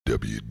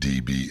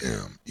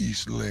WDBM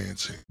East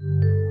Lansing.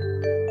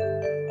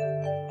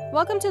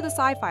 Welcome to the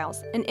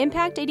Sci-Files, an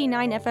Impact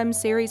 89 FM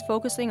series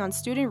focusing on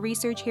student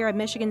research here at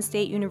Michigan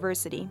State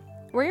University.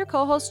 We're your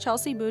co-hosts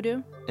Chelsea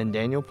Boudou and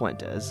Daniel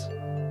Puentes.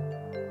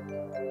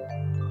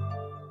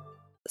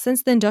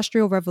 Since the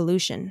Industrial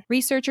Revolution,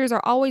 researchers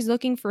are always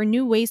looking for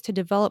new ways to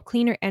develop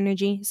cleaner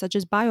energy, such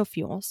as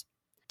biofuels.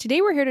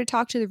 Today we're here to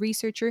talk to the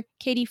researcher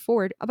Kati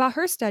Ford about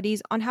her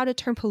studies on how to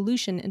turn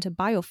pollution into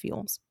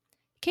biofuels.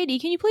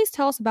 Kati, can you please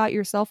tell us about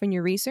yourself and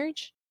your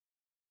research?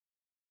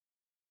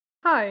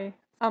 Hi,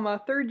 I'm a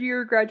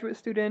third-year graduate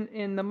student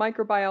in the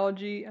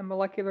Microbiology and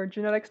Molecular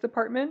Genetics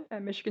Department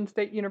at Michigan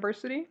State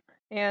University,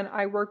 and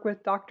I work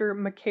with Dr.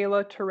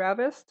 Michaela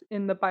Taravist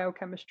in the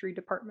Biochemistry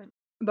Department.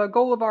 The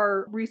goal of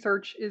our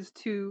research is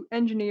to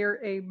engineer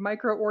a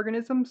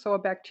microorganism, so a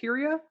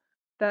bacteria,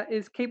 that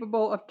is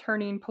capable of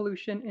turning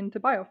pollution into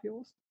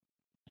biofuels.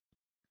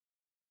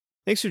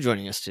 Thanks for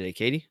joining us today,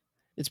 Kati.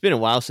 It's been a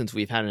while since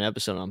we've had an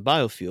episode on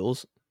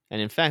biofuels,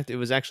 and in fact, it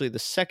was actually the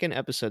second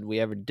episode we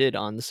ever did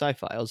on the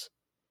Sci-Files.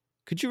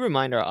 Could you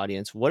remind our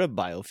audience what a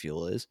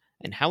biofuel is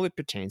and how it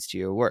pertains to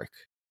your work?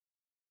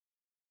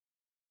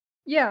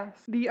 Yes,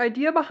 the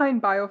idea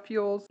behind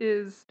biofuels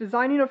is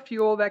designing a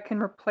fuel that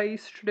can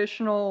replace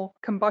traditional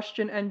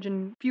combustion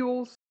engine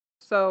fuels.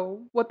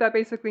 So, what that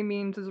basically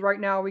means is right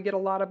now we get a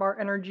lot of our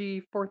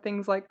energy for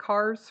things like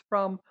cars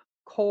from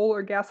coal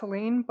or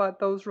gasoline, but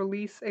those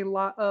release a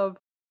lot of,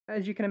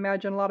 as you can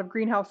imagine, a lot of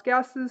greenhouse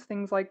gases,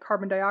 things like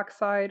carbon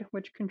dioxide,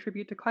 which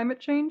contribute to climate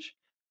change.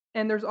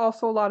 And there's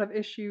also a lot of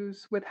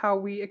issues with how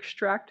we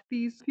extract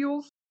these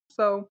fuels.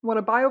 So, what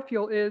a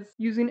biofuel is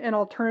using an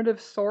alternative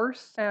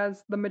source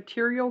as the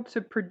material to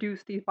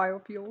produce these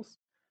biofuels.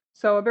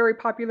 So, a very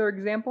popular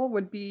example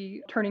would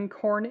be turning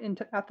corn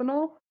into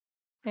ethanol.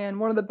 And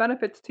one of the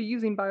benefits to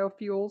using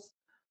biofuels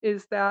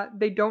is that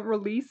they don't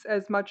release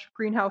as much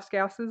greenhouse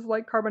gases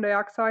like carbon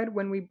dioxide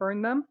when we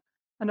burn them.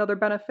 Another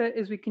benefit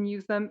is we can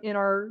use them in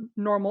our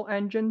normal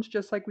engines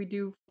just like we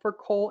do for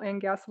coal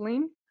and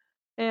gasoline.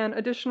 And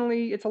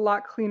additionally, it's a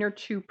lot cleaner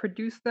to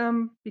produce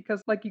them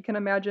because, like you can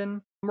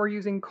imagine, we're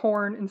using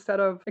corn instead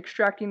of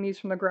extracting these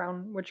from the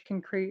ground, which can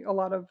create a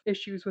lot of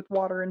issues with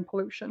water and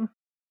pollution.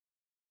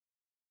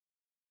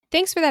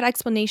 Thanks for that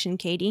explanation,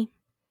 Kati.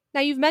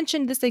 Now, you've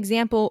mentioned this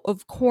example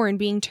of corn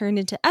being turned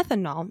into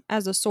ethanol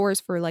as a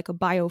source for like a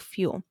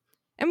biofuel.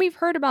 And we've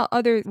heard about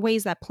other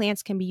ways that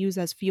plants can be used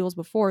as fuels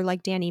before,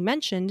 like Danny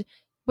mentioned,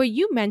 but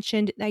you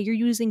mentioned that you're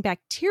using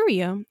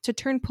bacteria to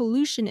turn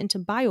pollution into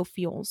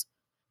biofuels.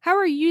 How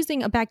are you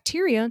using a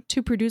bacteria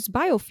to produce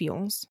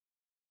biofuels?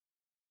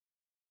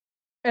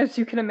 As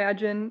you can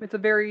imagine, it's a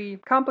very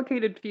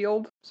complicated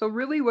field. So,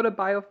 really, what a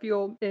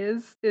biofuel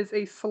is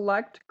a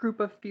select group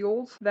of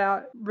fuels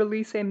that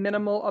release a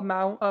minimal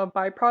amount of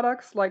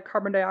byproducts like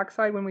carbon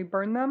dioxide when we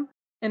burn them,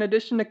 in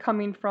addition to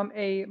coming from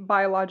a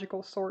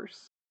biological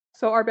source.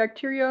 So, our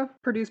bacteria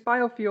produce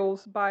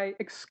biofuels by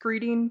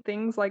excreting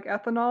things like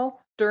ethanol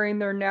during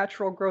their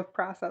natural growth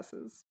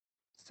processes.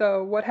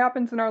 So, what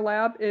happens in our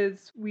lab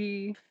is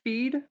we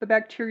feed the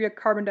bacteria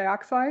carbon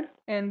dioxide,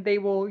 and they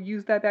will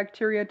use that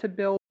bacteria to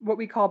build what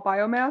we call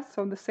biomass.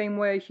 So, in the same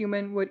way a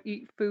human would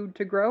eat food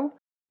to grow,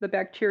 the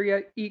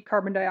bacteria eat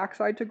carbon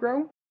dioxide to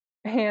grow.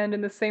 And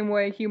in the same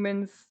way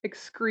humans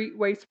excrete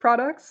waste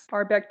products,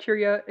 our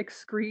bacteria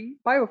excrete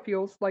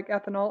biofuels like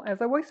ethanol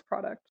as a waste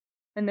product.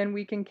 And then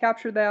we can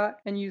capture that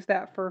and use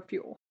that for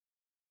fuel.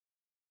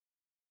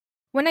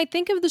 When I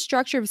think of the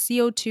structure of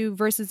CO2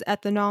 versus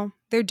ethanol,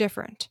 they're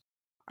different.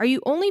 Are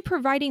you only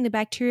providing the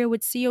bacteria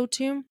with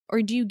CO2,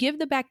 or do you give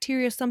the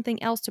bacteria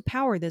something else to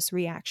power this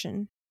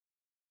reaction?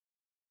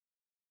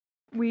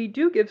 We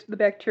do give the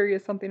bacteria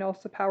something else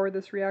to power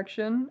this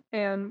reaction,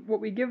 and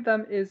what we give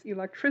them is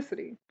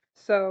electricity.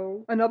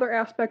 So, another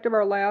aspect of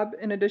our lab,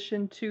 in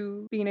addition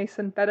to being a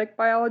synthetic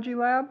biology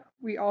lab,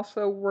 we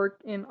also work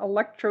in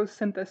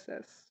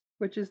electrosynthesis,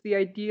 which is the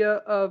idea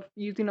of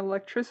using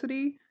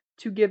electricity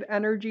to give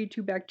energy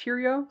to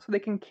bacteria so they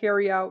can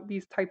carry out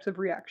these types of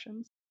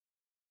reactions.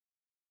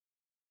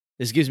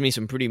 This gives me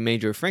some pretty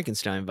major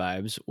Frankenstein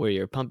vibes, where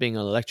you're pumping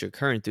an electric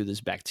current through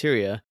this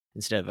bacteria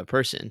instead of a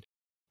person.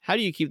 How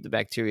do you keep the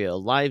bacteria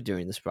alive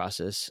during this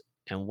process,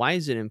 and why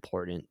is it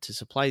important to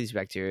supply these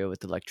bacteria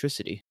with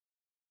electricity?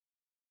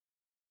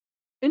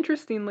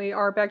 Interestingly,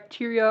 our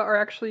bacteria are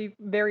actually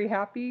very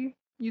happy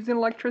using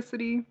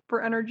electricity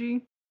for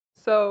energy.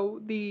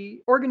 So,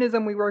 the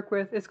organism we work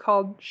with is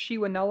called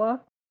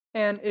Shigella,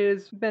 and it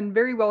has been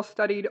very well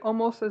studied,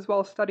 almost as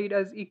well studied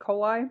as E.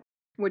 coli,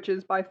 which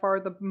is by far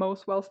the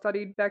most well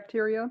studied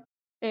bacteria.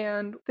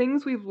 And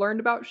things we've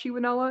learned about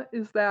Shigella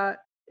is that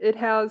it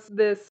has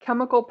this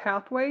chemical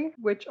pathway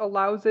which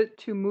allows it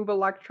to move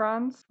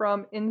electrons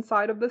from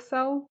inside of the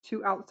cell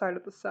to outside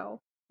of the cell,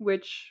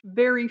 which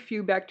very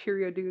few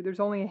bacteria do. There's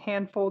only a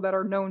handful that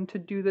are known to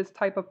do this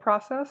type of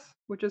process,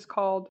 which is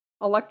called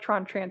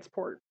electron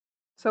transport.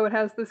 So it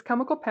has this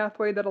chemical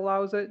pathway that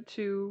allows it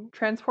to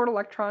transport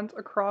electrons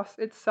across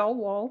its cell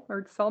wall or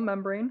its cell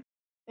membrane.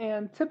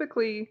 And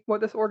typically,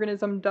 what this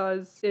organism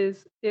does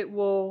is it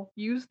will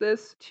use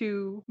this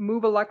to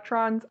move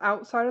electrons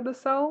outside of the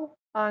cell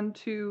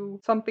onto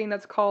something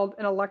that's called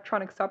an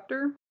electron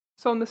acceptor.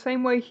 So, in the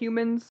same way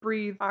humans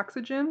breathe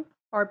oxygen,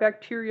 our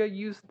bacteria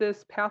use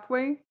this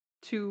pathway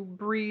to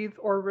breathe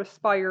or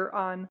respire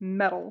on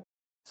metal.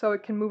 So,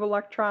 it can move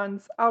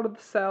electrons out of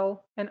the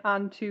cell and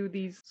onto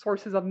these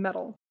sources of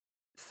metal.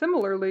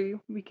 Similarly,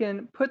 we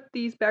can put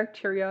these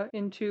bacteria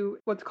into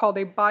what's called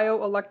a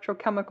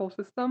bioelectrochemical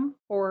system,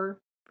 or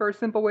for a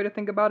simple way to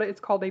think about it,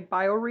 it's called a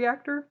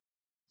bioreactor.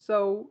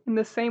 So, in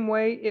the same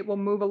way, it will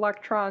move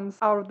electrons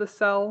out of the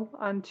cell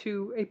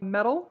onto a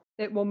metal.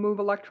 It will move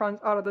electrons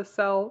out of the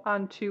cell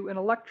onto an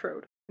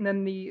electrode. And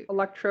then the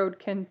electrode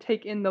can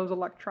take in those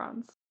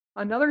electrons.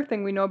 Another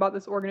thing we know about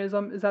this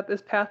organism is that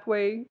this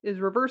pathway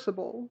is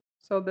reversible.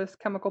 So, this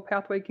chemical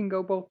pathway can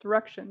go both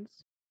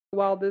directions.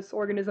 While this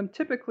organism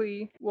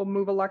typically will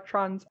move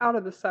electrons out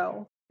of the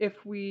cell,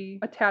 if we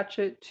attach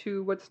it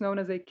to what's known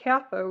as a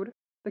cathode,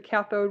 the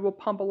cathode will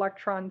pump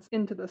electrons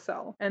into the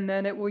cell, and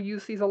then it will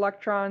use these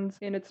electrons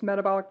in its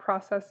metabolic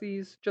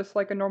processes just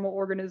like a normal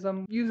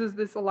organism uses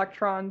these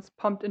electrons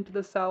pumped into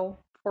the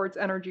cell for its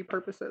energy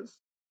purposes.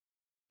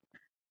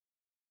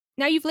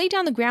 Now you've laid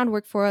down the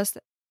groundwork for us.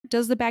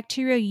 Does the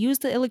bacteria use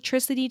the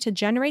electricity to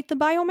generate the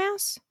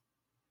biomass?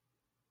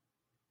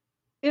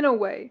 In a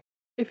way,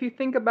 if you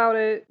think about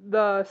it,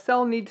 the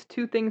cell needs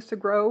two things to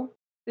grow.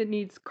 It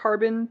needs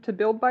carbon to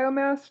build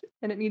biomass,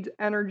 and it needs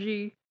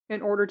energy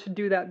in order to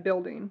do that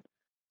building.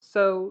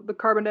 So the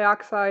carbon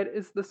dioxide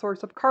is the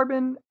source of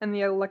carbon, and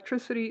the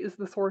electricity is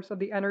the source of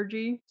the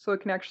energy, so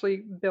it can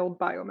actually build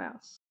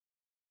biomass.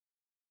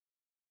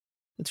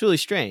 It's really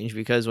strange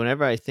because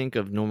whenever I think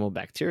of normal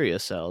bacteria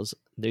cells,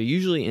 they're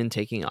usually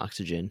intaking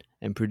oxygen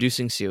and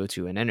producing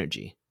CO2 and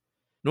energy.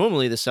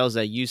 Normally, the cells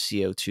that use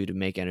CO2 to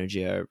make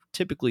energy are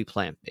typically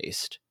plant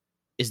based.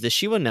 Is the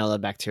Shigella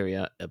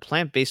bacteria a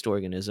plant based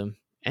organism?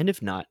 And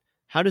if not,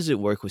 how does it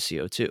work with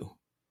CO2?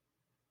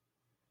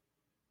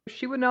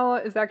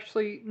 Shigella is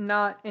actually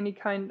not any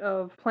kind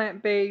of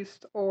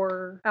plant-based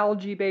or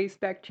algae-based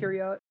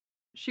bacteria.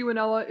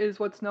 Shigella is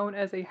what's known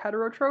as a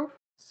heterotroph.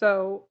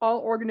 So all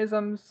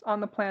organisms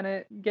on the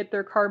planet get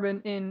their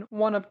carbon in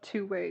one of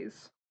two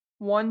ways.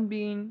 One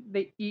being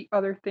they eat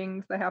other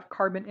things that have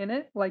carbon in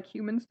it, like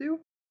humans do,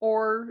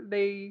 or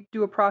they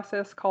do a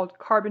process called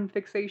carbon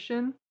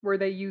fixation, where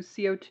they use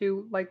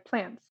CO2 like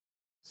plants.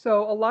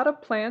 So a lot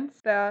of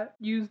plants that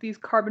use these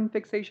carbon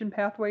fixation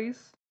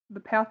pathways, the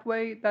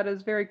pathway that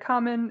is very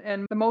common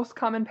and the most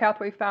common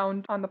pathway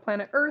found on the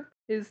planet Earth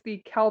is the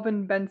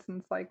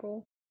Calvin-Benson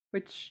cycle,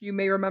 which you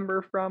may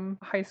remember from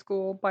high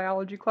school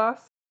biology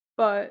class.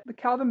 But the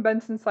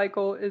Calvin-Benson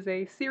cycle is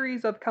a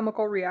series of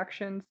chemical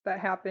reactions that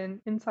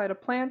happen inside a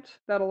plant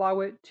that allow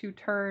it to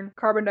turn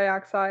carbon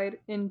dioxide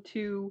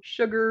into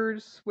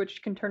sugars,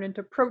 which can turn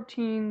into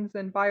proteins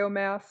and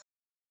biomass.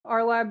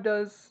 Our lab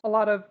does a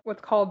lot of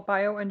what's called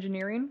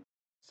bioengineering.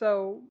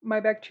 So, my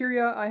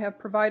bacteria, I have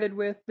provided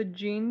with the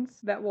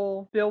genes that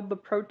will build the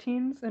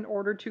proteins in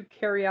order to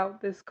carry out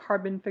this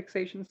carbon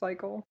fixation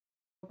cycle.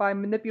 By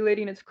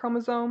manipulating its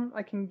chromosome,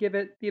 I can give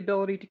it the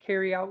ability to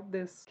carry out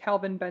this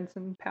Calvin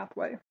Benson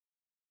pathway.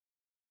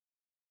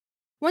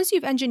 Once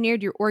you've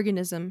engineered your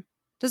organism,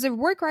 does it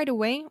work right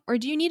away, or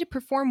do you need to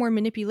perform more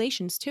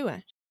manipulations to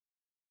it?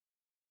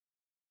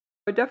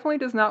 It definitely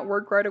does not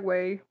work right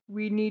away.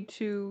 We need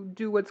to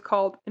do what's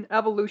called an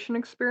evolution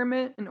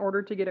experiment in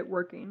order to get it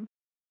working.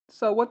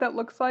 So, what that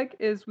looks like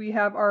is we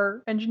have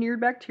our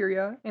engineered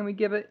bacteria and we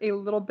give it a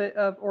little bit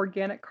of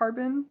organic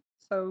carbon,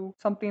 so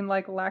something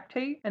like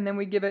lactate, and then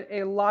we give it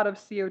a lot of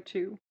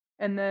CO2.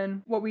 And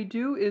then what we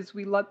do is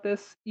we let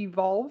this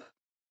evolve,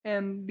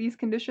 and these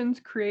conditions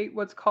create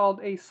what's called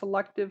a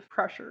selective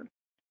pressure.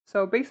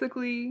 So,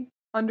 basically,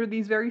 under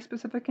these very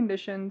specific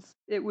conditions,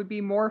 it would be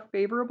more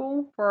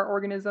favorable for our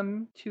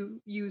organism to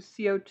use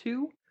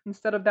CO2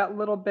 instead of that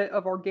little bit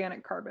of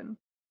organic carbon.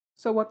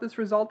 So, what this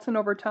results in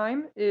over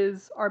time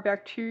is our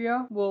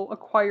bacteria will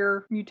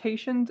acquire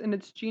mutations in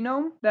its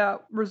genome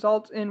that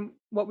result in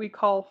what we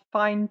call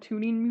fine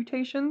tuning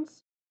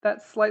mutations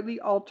that slightly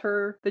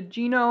alter the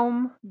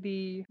genome,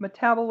 the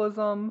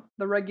metabolism,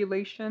 the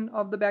regulation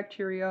of the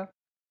bacteria.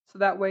 So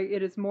that way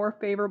it is more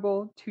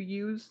favorable to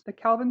use the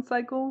Calvin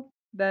cycle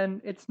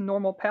than its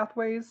normal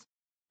pathways.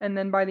 And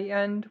then by the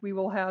end, we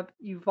will have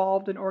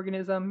evolved an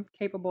organism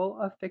capable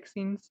of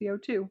fixing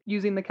CO2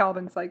 using the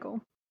Calvin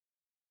cycle.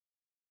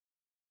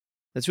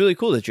 That's really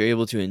cool that you're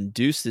able to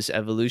induce this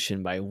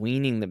evolution by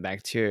weaning the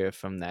bacteria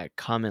from that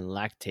common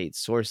lactate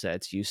source that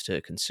it's used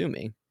to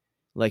consuming.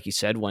 Like you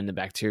said, when the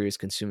bacteria has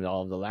consumed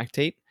all of the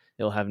lactate,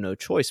 it'll have no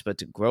choice but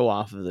to grow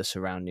off of the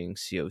surrounding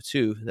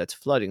CO2 that's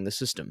flooding the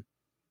system.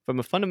 From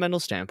a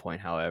fundamental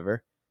standpoint,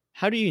 however,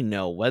 how do you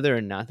know whether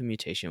or not the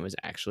mutation was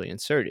actually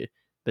inserted,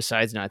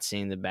 besides not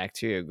seeing the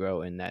bacteria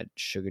grow in that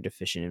sugar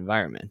deficient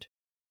environment?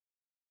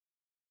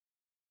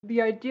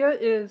 The idea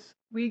is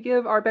we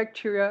give our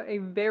bacteria a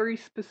very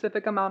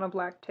specific amount of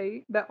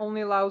lactate that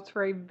only allows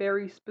for a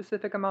very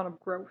specific amount of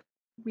growth.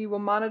 We will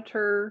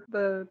monitor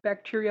the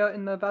bacteria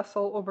in the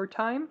vessel over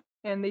time,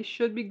 and they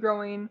should be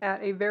growing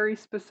at a very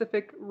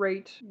specific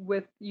rate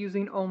with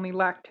using only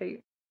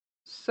lactate.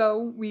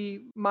 So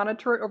we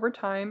monitor it over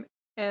time,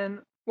 and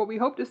what we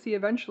hope to see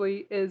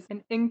eventually is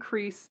an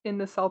increase in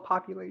the cell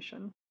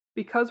population.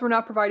 Because we're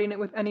not providing it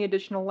with any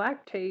additional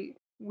lactate,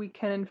 we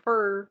can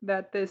infer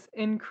that this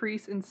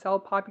increase in cell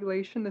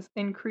population, this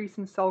increase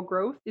in cell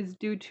growth, is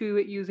due to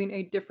it using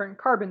a different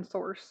carbon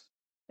source.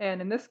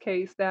 And in this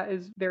case, that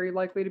is very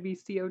likely to be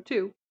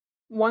CO2.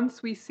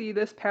 Once we see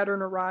this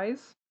pattern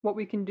arise, what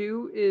we can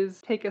do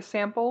is take a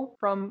sample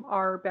from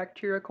our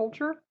bacteria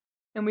culture,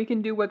 and we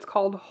can do what's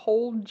called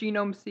whole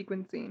genome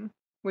sequencing,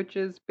 which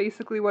is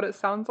basically what it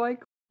sounds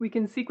like. We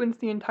can sequence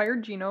the entire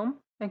genome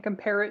and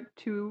compare it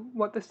to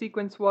what the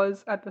sequence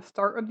was at the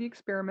start of the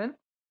experiment,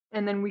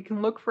 and then we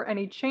can look for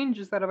any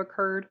changes that have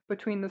occurred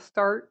between the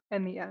start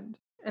and the end.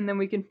 And then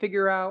we can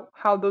figure out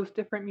how those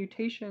different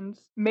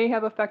mutations may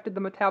have affected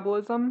the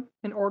metabolism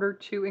in order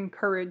to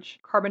encourage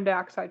carbon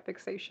dioxide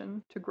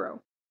fixation to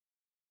grow.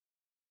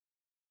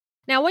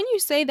 Now, when you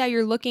say that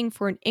you're looking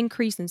for an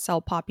increase in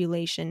cell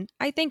population,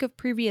 I think of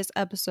previous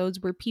episodes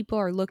where people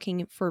are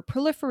looking for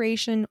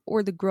proliferation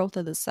or the growth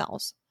of the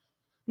cells.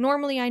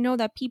 Normally, I know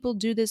that people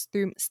do this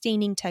through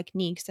staining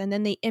techniques and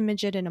then they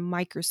image it in a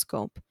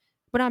microscope.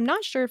 But I'm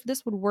not sure if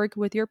this would work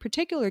with your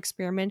particular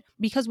experiment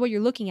because what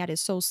you're looking at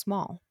is so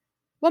small.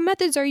 What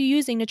methods are you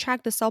using to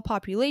track the cell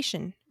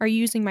population? Are you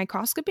using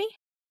microscopy?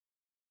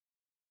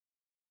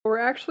 We're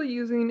actually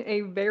using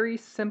a very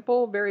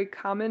simple, very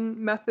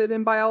common method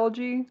in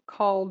biology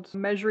called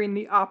measuring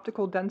the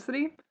optical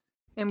density,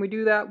 and we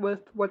do that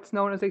with what's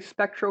known as a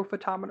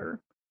spectrophotometer.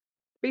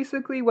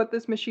 Basically, what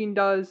this machine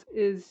does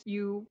is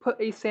you put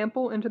a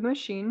sample into the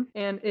machine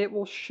and it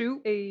will shoot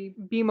a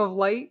beam of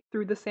light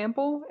through the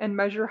sample and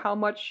measure how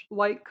much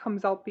light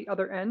comes out the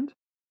other end.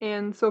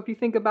 And so, if you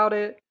think about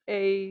it,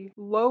 a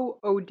low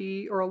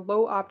OD or a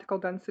low optical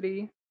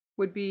density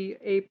would be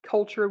a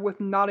culture with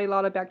not a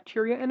lot of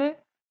bacteria in it,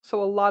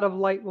 so a lot of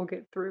light will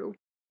get through,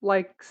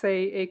 like,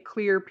 say, a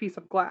clear piece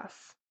of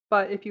glass.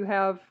 But if you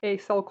have a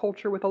cell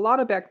culture with a lot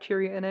of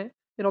bacteria in it,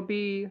 it'll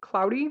be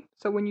cloudy,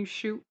 so when you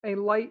shoot a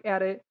light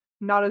at it,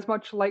 not as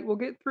much light will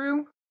get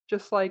through,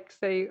 just like,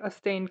 say, a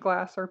stained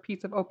glass or a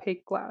piece of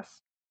opaque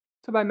glass.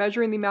 So by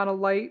measuring the amount of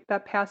light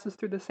that passes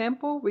through the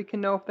sample, we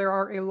can know if there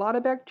are a lot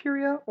of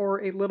bacteria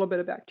or a little bit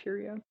of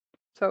bacteria.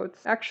 So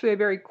it's actually a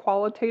very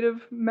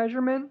qualitative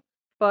measurement,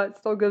 but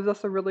still gives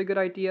us a really good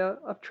idea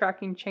of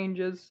tracking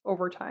changes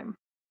over time.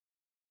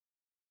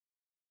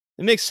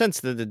 It makes sense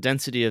that the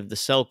density of the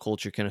cell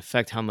culture can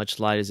affect how much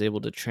light is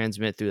able to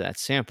transmit through that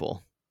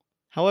sample.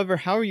 However,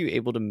 how are you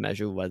able to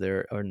measure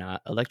whether or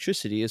not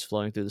electricity is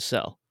flowing through the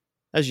cell?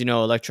 As you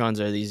know, electrons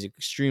are these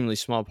extremely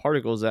small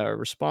particles that are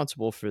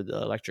responsible for the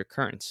electric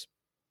currents.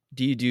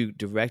 Do you do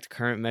direct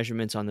current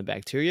measurements on the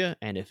bacteria?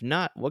 And if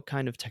not, what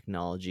kind of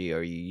technology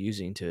are you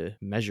using to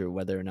measure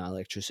whether or not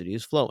electricity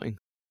is flowing?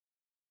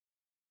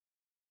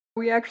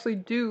 We actually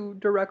do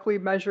directly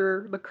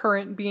measure the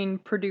current being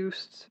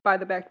produced by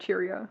the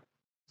bacteria.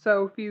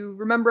 So, if you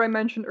remember, I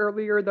mentioned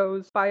earlier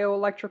those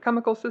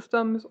bioelectrochemical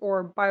systems,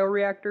 or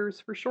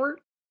bioreactors for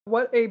short.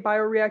 What a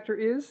bioreactor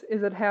is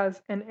it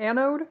has an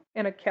anode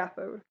and a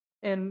cathode.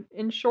 And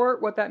in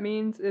short, what that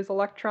means is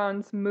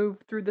electrons move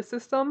through the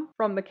system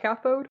from the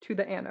cathode to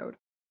the anode.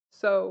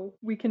 So,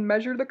 we can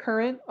measure the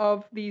current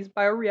of these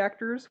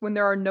bioreactors when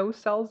there are no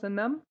cells in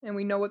them, and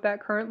we know what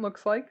that current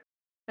looks like.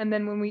 And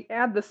then when we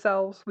add the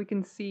cells, we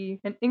can see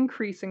an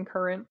increase in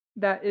current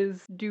that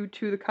is due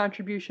to the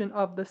contribution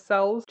of the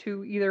cells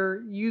to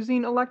either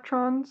using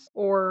electrons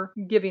or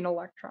giving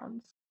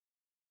electrons.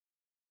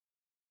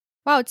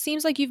 Wow, it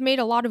seems like you've made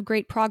a lot of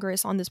great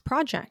progress on this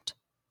project.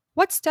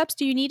 What steps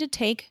do you need to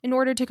take in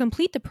order to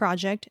complete the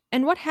project,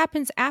 and what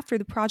happens after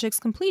the project's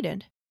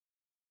completed?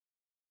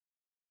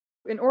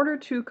 In order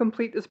to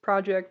complete this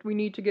project, we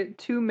need to get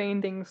two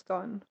main things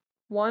done.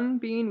 One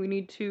being we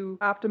need to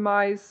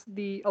optimize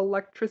the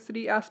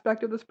electricity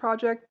aspect of this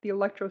project, the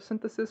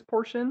electrosynthesis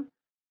portion,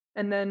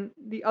 and then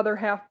the other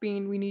half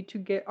being we need to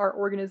get our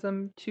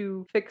organism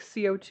to fix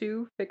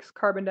CO2, fix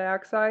carbon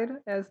dioxide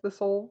as the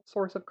sole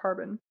source of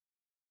carbon.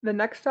 The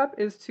next step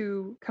is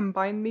to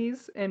combine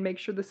these and make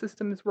sure the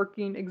system is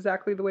working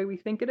exactly the way we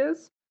think it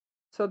is,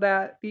 so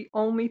that the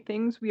only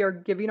things we are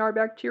giving our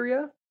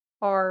bacteria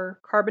are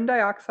carbon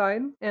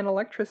dioxide and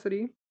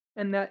electricity,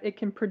 and that it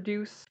can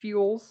produce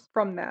fuels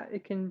from that.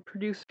 It can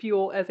produce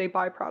fuel as a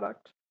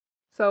byproduct.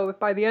 So, if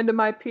by the end of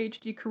my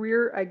PhD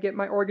career I get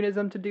my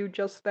organism to do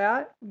just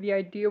that, the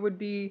idea would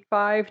be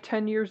 5,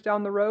 10 years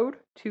down the road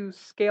to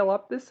scale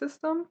up this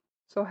system.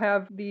 So,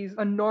 have these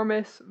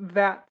enormous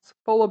vats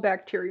full of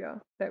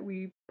bacteria that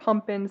we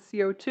pump in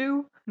CO2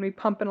 and we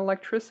pump in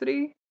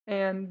electricity,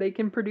 and they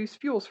can produce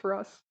fuels for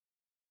us.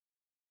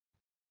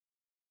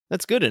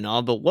 That's good and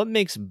all, but what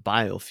makes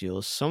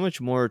biofuels so much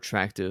more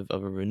attractive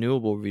of a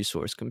renewable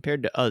resource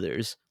compared to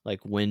others,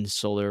 like wind,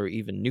 solar, or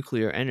even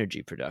nuclear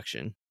energy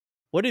production?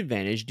 What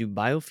advantage do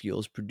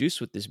biofuels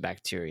produced with this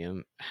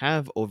bacterium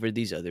have over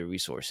these other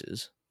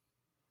resources?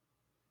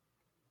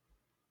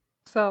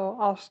 So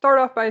I'll start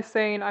off by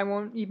saying I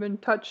won't even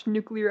touch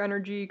nuclear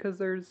energy because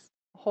there's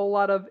a whole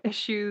lot of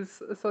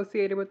issues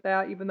associated with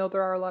that, even though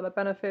there are a lot of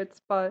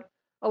benefits. But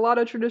a lot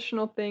of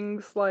traditional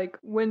things like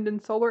wind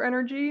and solar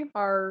energy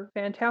are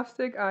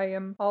fantastic. I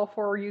am all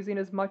for using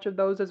as much of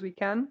those as we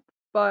can.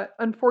 But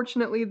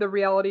unfortunately, the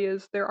reality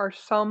is there are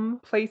some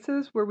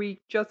places where we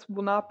just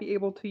will not be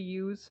able to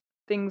use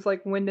things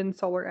like wind and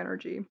solar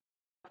energy.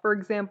 For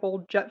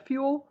example, jet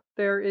fuel,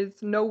 there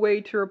is no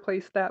way to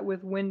replace that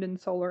with wind and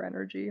solar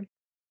energy.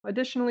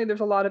 Additionally, there's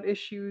a lot of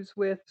issues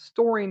with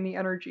storing the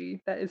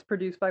energy that is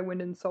produced by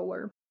wind and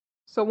solar.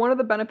 So, one of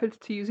the benefits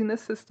to using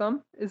this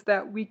system is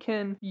that we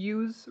can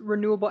use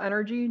renewable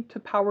energy to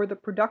power the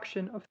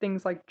production of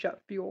things like jet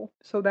fuel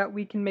so that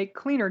we can make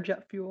cleaner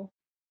jet fuel.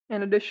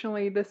 And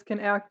additionally, this can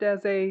act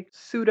as a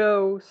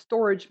pseudo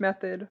storage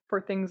method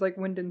for things like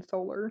wind and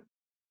solar.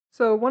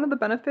 So, one of the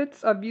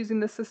benefits of using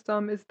this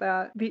system is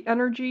that the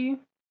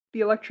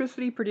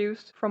electricity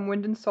produced from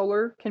wind and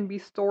solar can be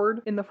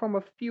stored in the form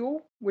of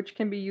fuel, which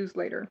can be used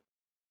later.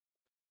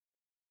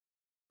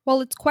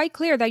 Well, it's quite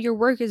clear that your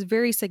work is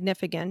very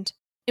significant.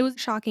 It was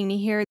shocking to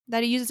hear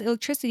that it uses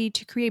electricity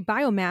to create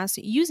biomass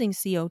using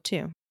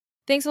CO2.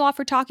 Thanks a lot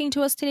for talking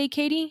to us today,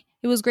 Katie.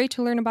 It was great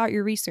to learn about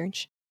your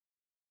research.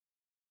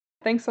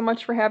 Thanks so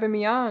much for having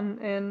me on,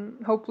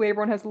 and hopefully,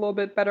 everyone has a little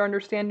bit better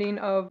understanding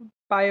of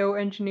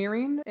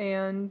bioengineering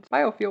and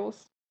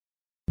biofuels.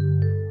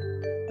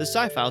 The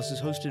Sci-Files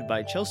is hosted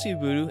by Chelsea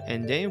Abudu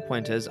and Daniel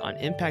Puentes on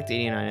Impact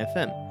 89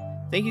 FM.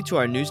 Thank you to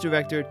our news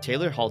director,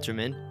 Taylor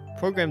Halterman,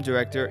 program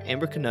director,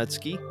 Amber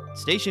Konutsky,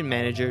 station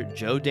manager,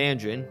 Joe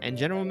Dandrin, and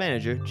general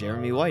manager,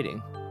 Jeremy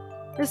Whiting.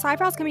 The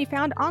Sci-Files can be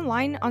found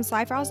online on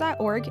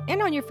scifiles.org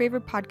and on your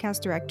favorite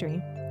podcast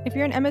directory. If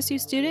you're an MSU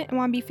student and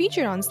want to be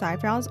featured on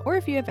Sci-Files, or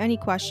if you have any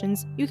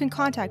questions, you can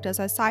contact us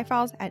at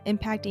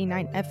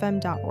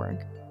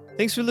scifiles@impact89fm.org.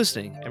 Thanks for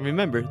listening, and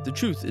remember, the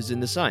truth is in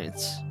the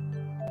science.